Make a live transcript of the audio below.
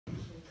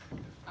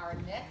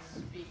our next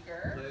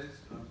speaker. Liz,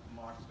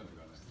 Mark's going to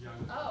go next. Yeah.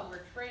 Oh,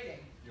 we're trading.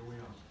 Yeah, we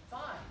are.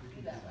 Fine,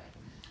 be that way.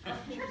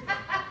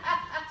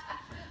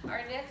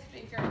 Our next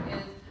speaker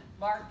is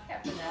Mark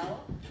Campanale,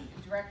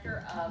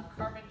 Director of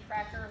Carbon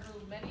Tracker,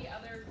 who many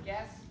other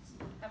guests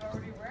have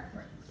already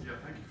referenced. Yeah,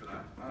 thank you for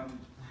that.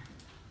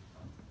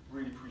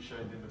 Really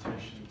appreciate the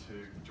invitation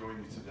to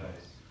join you today.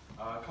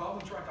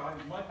 Carbon Tracker,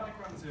 my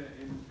background is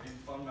in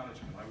fund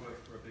management. I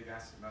worked for a big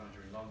asset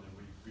manager in London.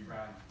 We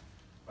ran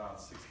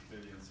about 60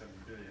 billion, 70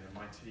 billion, and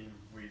my team,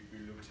 we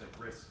looked at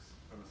risks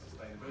from a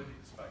sustainability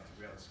perspective.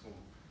 We had a small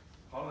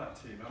part of that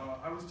team. And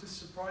I was just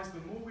surprised,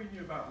 the more we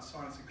knew about the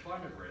science of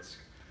climate risk,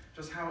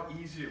 just how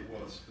easy it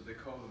was for the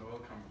coal and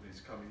oil companies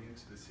coming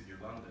into the City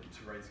of London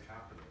to raise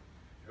capital.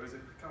 It was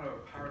a kind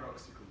of a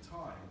paradoxical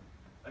time.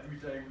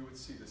 Every day we would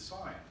see the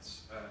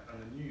science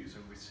and the news,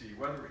 and we'd see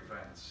weather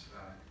events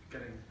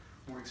getting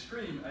more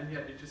extreme, and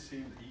yet it just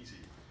seemed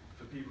easy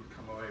for people to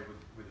come away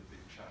with a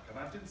big check. And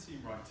that didn't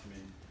seem right to me.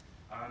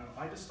 And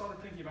I just started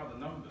thinking about the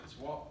numbers.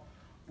 What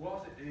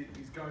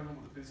is going on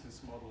with the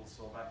business models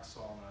of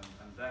Exxon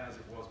and then, as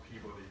it was,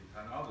 Peabody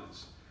and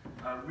others,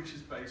 which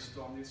is based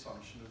on the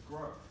assumption of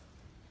growth.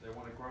 They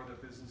want to grow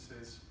their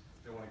businesses,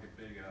 they want to get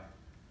bigger,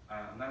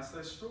 and that's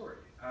their story.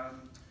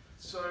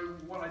 So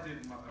what I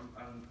did, and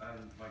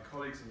my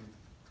colleagues, and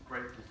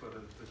grateful for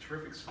the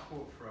terrific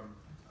support from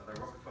the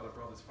Rockefeller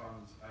Brothers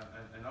Funds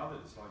and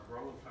others, like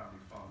Royal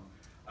Family Fund,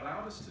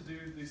 allowed us to do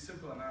this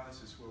simple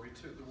analysis where we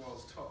took the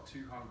world's top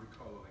 200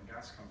 coal and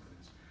gas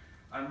companies,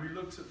 and we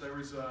looked at their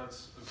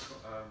reserves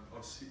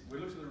we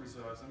looked at the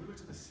reserves, and we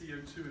looked at the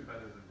CO2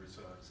 embedded in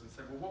reserves, and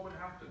said, well, what would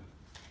happen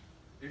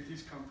if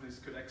these companies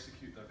could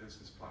execute their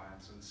business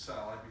plans and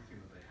sell everything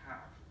that they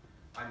have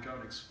and go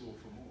and explore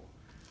for more?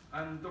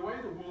 And the way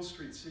that Wall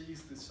Street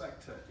sees this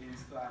sector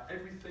is that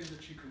everything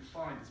that you can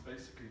find is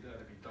basically there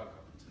to be dug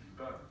up and to be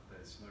burned.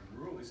 There's no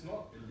rule. It's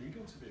not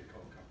illegal to be a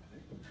coal company.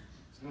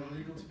 It's not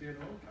illegal to be an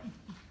oil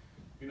company.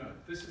 You know,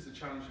 this is the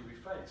challenge that we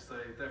face.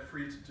 They're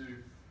free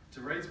to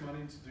raise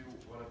money and to do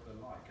whatever they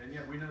like. And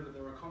yet we know that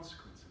there are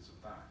consequences of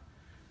that.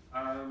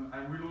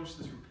 And we launched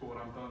this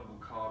report,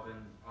 Unburnable Carbon,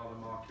 Are the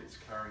Markets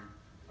Carrying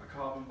a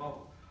Carbon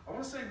Bubble? I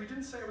want to say we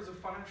didn't say it was a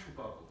financial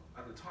bubble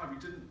at the time.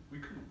 We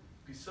couldn't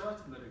be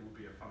certain that it would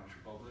be a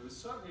financial bubble. It was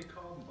certainly a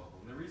carbon bubble.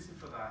 And the reason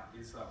for that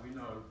is that we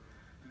know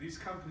that these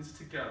companies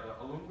together,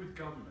 along with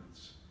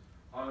governments,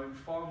 own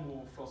far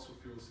more fossil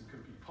fuels than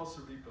can be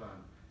possibly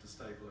burned to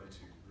stay below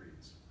 2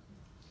 degrees.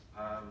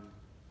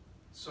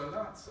 So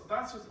that's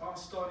our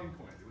starting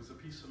point. It was a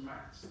piece of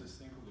maths, this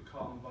thing called the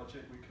carbon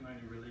budget. We can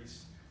only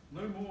release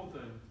no more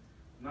than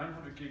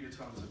 900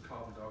 gigatons of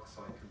carbon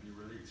dioxide can be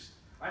released.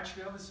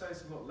 Actually, others say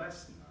it's a lot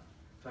less than that,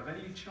 to have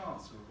any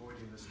chance of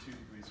avoiding this 2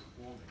 degrees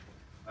of warming.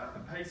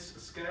 A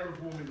scale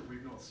of warming that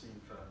we've not seen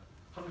for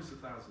hundreds of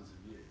thousands of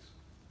years.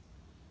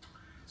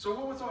 So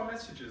what was our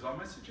messages? Our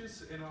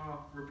messages in our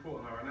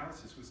report and our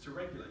analysis was to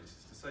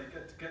regulators, to say,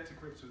 get to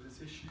grips with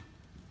this issue.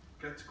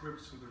 Get to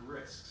grips with the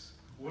risks.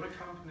 What are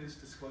companies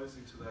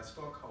disclosing to their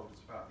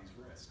stockholders about these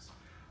risks?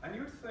 And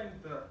you would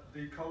think that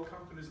the coal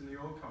companies and the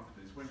oil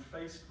companies, when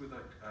faced with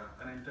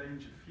an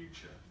endangered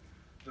future,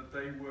 that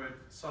they would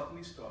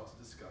suddenly start to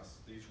discuss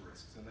these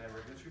risks in their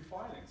regulatory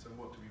filings. And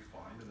what do we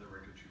find in their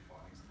regulatory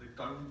filings? They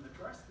don't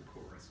address the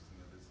core risks in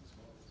their business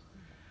models.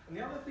 And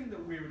the other thing that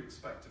we would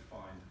expect to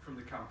find from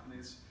the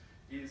companies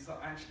is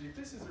that actually, if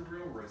this is a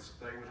real risk,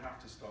 they would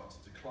have to start to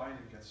decline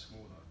and get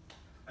smaller.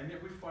 And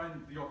yet we find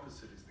the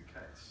opposite is the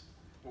case.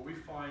 What we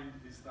find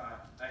is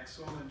that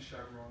Exxon and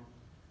Chevron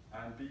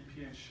and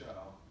BP and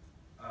Shell,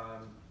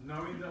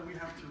 knowing that we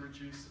have to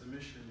reduce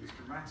emissions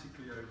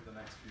dramatically over the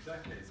next few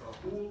decades, are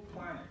all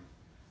planning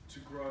to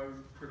grow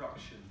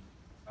production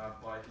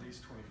by at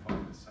least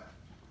 25%.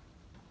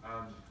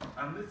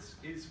 And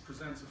this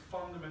presents a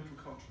fundamental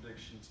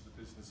contradiction to the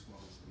business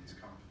models of these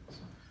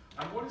companies.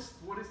 And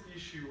what is the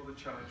issue or the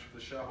challenge for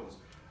the shareholders?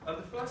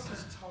 The first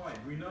is time.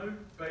 We know,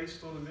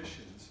 based on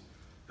emissions,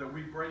 that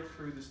we break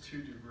through this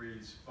 2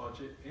 degrees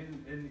budget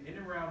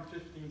in around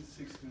 15 to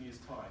 16 years'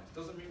 time. It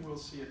doesn't mean we'll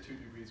see a 2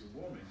 degrees of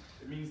warming.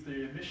 It means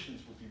the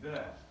emissions will be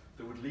there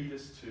that would lead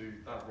us to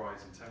that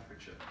rise in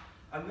temperature.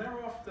 And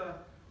thereafter,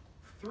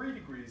 3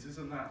 degrees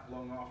isn't that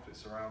long after.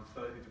 It's around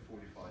 30 to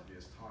 45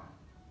 years' time.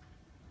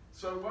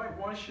 So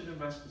why should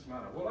investors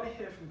matter? What I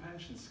hear from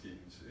pension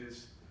schemes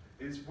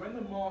is when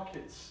the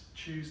markets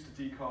choose to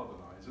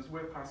decarbonize, as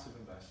we're passive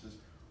investors,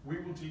 we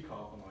will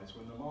decarbonize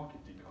when the market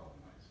decarbonizes.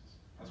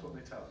 That's what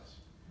they tell us.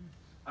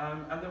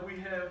 And then we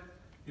hear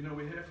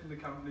from the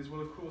companies,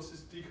 well, of course,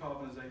 this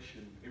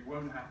decarbonization, it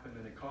won't happen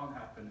and it can't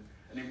happen,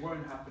 and it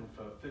won't happen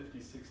for 50,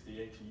 60,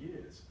 80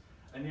 years.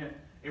 And yet,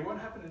 it won't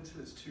happen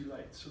until it's too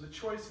late. So the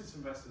choices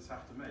investors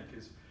have to make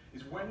is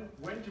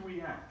when do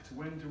we act?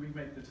 When do we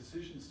make the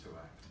decisions to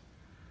act?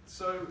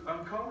 So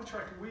carbon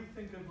tracking, we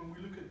think of when we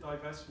look at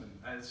divestment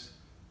as,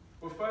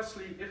 well,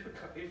 firstly, if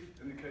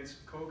in the case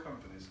of coal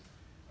companies,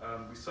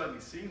 we've certainly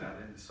seen that,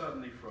 and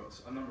certainly for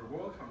a number of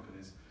oil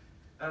companies,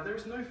 there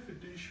is no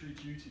fiduciary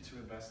duty to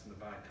invest in a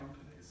bad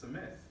company. It's a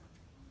myth.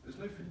 There's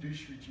no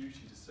fiduciary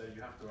duty to say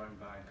you have to own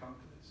bad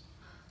companies.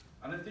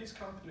 And if these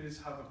companies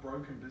have a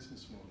broken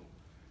business model,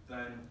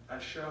 then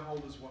as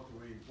shareholders, what do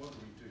we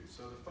do?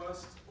 So the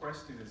first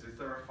question is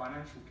there a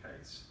financial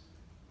case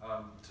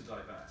to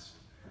divest?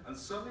 And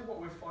certainly what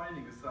we're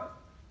finding is that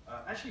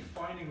actually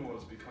finding oil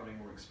is becoming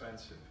more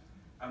expensive.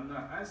 And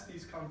that as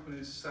these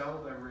companies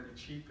sell their really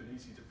cheap and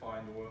easy to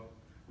find oil,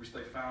 which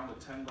they found at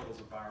 $10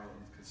 a barrel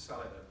and could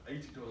sell it at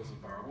 $80 a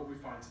barrel, what we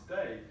find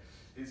today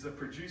is they're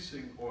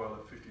producing oil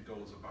at $50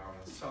 a barrel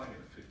and selling it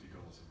at $50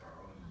 a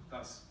barrel. And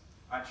that's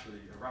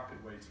actually a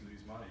rapid way to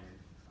lose money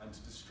and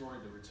to destroy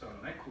the return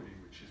on equity,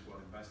 which is what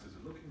investors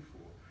are looking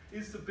for.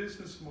 Is the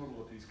business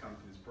model of these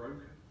companies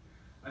broken?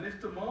 And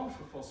if demand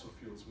for fossil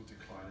fuels will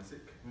decline, as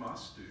it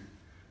must do,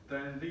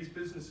 then these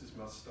businesses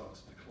must start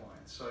to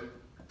decline. So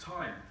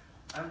time.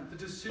 And the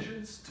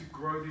decisions to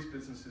grow these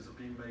businesses are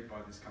being made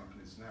by these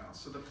companies now.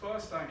 So the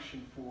first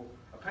action for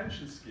a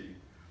pension scheme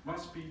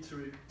must be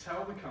to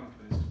tell the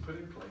companies to put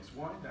in place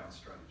wind-down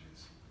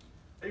strategies.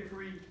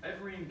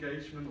 Every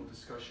engagement or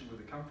discussion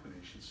with a company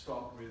should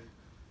start with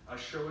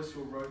show us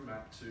your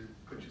roadmap to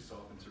put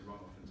yourself into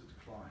runoff, into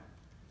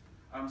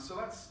decline. So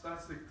that's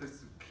the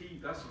key.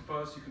 That's the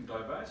first. You can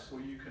divest, or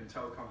you can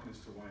tell companies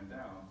to wind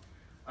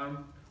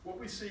down. What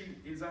we see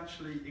is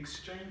actually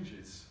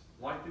exchanges,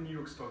 like the New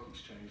York Stock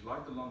Exchange,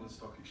 like the London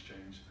Stock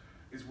Exchange,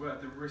 is where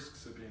the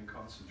risks are being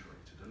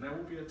concentrated. And there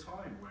will be a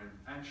time when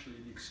actually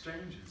the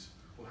exchanges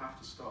will have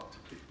to start to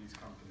kick these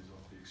companies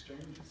off the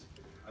exchanges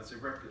as they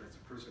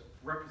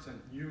represent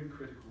new and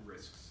critical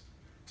risks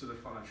to the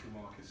financial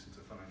markets and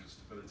to financial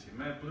stability. And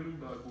Mayor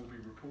Bloomberg will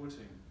be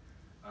reporting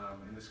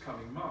in this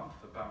coming month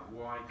about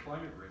why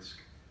climate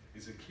risk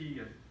is a key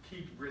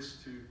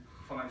risk to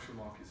financial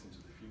markets into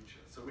the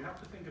future. So we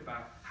have to think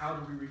about how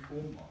do we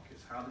reform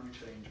markets, how do we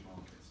change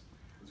markets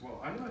as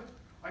well. I'm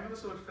gonna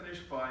sort of finish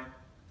by,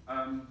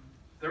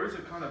 there is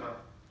a kind of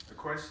a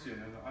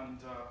question, and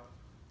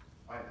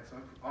I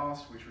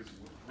asked, which was,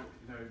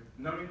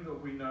 knowing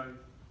that we know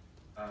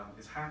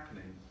is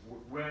happening,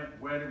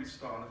 where do we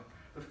start?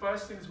 The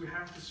first thing is we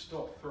have to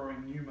stop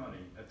throwing new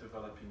money at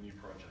developing new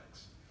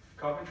projects.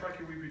 Carbon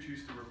Tracker, we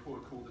produced a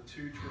report called the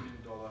 $2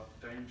 trillion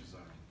Danger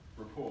Zone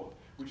report,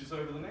 which is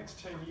over the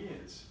next 10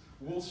 years,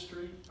 Wall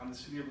Street and the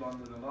City of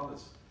London and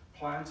others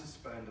plan to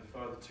spend a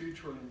further $2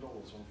 trillion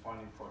on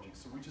finding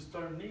projects that we just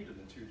don't need in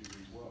a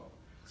 2-degree world.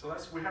 So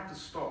we have to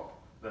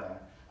stop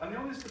there. And the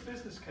other is the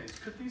business case.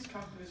 Could these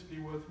companies be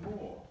worth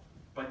more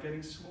by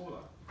getting smaller?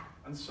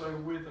 And so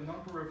with a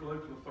number of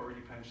local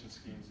authority pension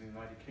schemes in the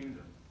United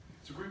Kingdom,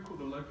 it's a group called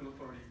the Local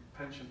Authority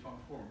Pension Fund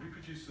Forum. We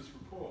produced this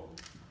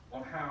report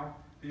on how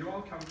the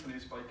oil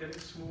companies, by getting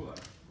smaller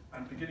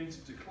and beginning to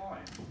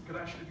decline, could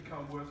actually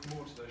become worth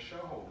more to their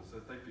shareholders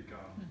as they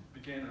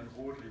begin an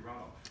orderly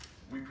runoff.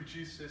 We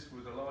produced this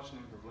with a large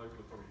number of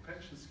local authority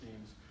pension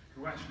schemes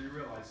who actually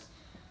realized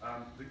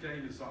the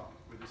game is up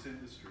with this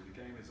industry,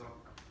 the game is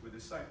up with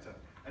this sector.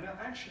 And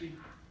actually,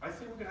 I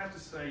think we're going to have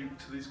to say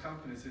to these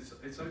companies,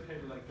 it's okay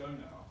to let go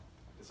now.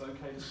 It's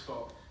okay to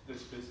stop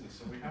this business,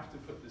 and we have to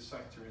put this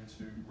sector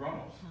into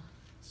runoff,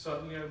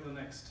 certainly over the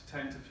next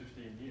 10 to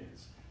 15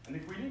 years. And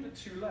if we leave it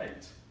too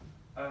late,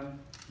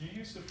 you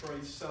use the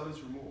phrase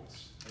seller's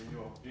remorse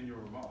in your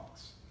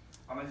remarks.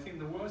 And I think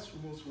the worst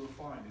remorse we'll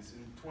find is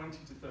in 20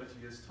 to 30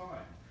 years'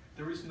 time,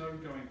 there is no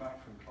going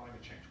back from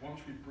climate change. Once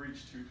we've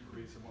breached 2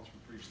 degrees and once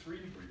we've breached 3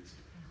 degrees,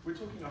 we're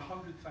talking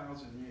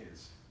 100,000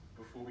 years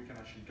before we can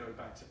actually go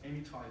back to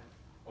any type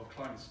of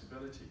climate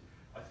stability.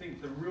 I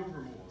think the real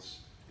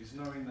remorse is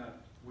knowing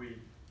that we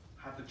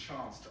had the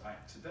chance to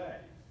act today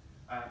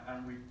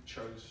and we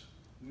chose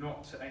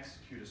not to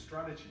execute a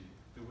strategy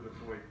that would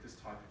avoid this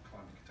type of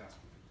climate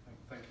catastrophe.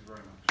 Thank you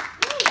very much.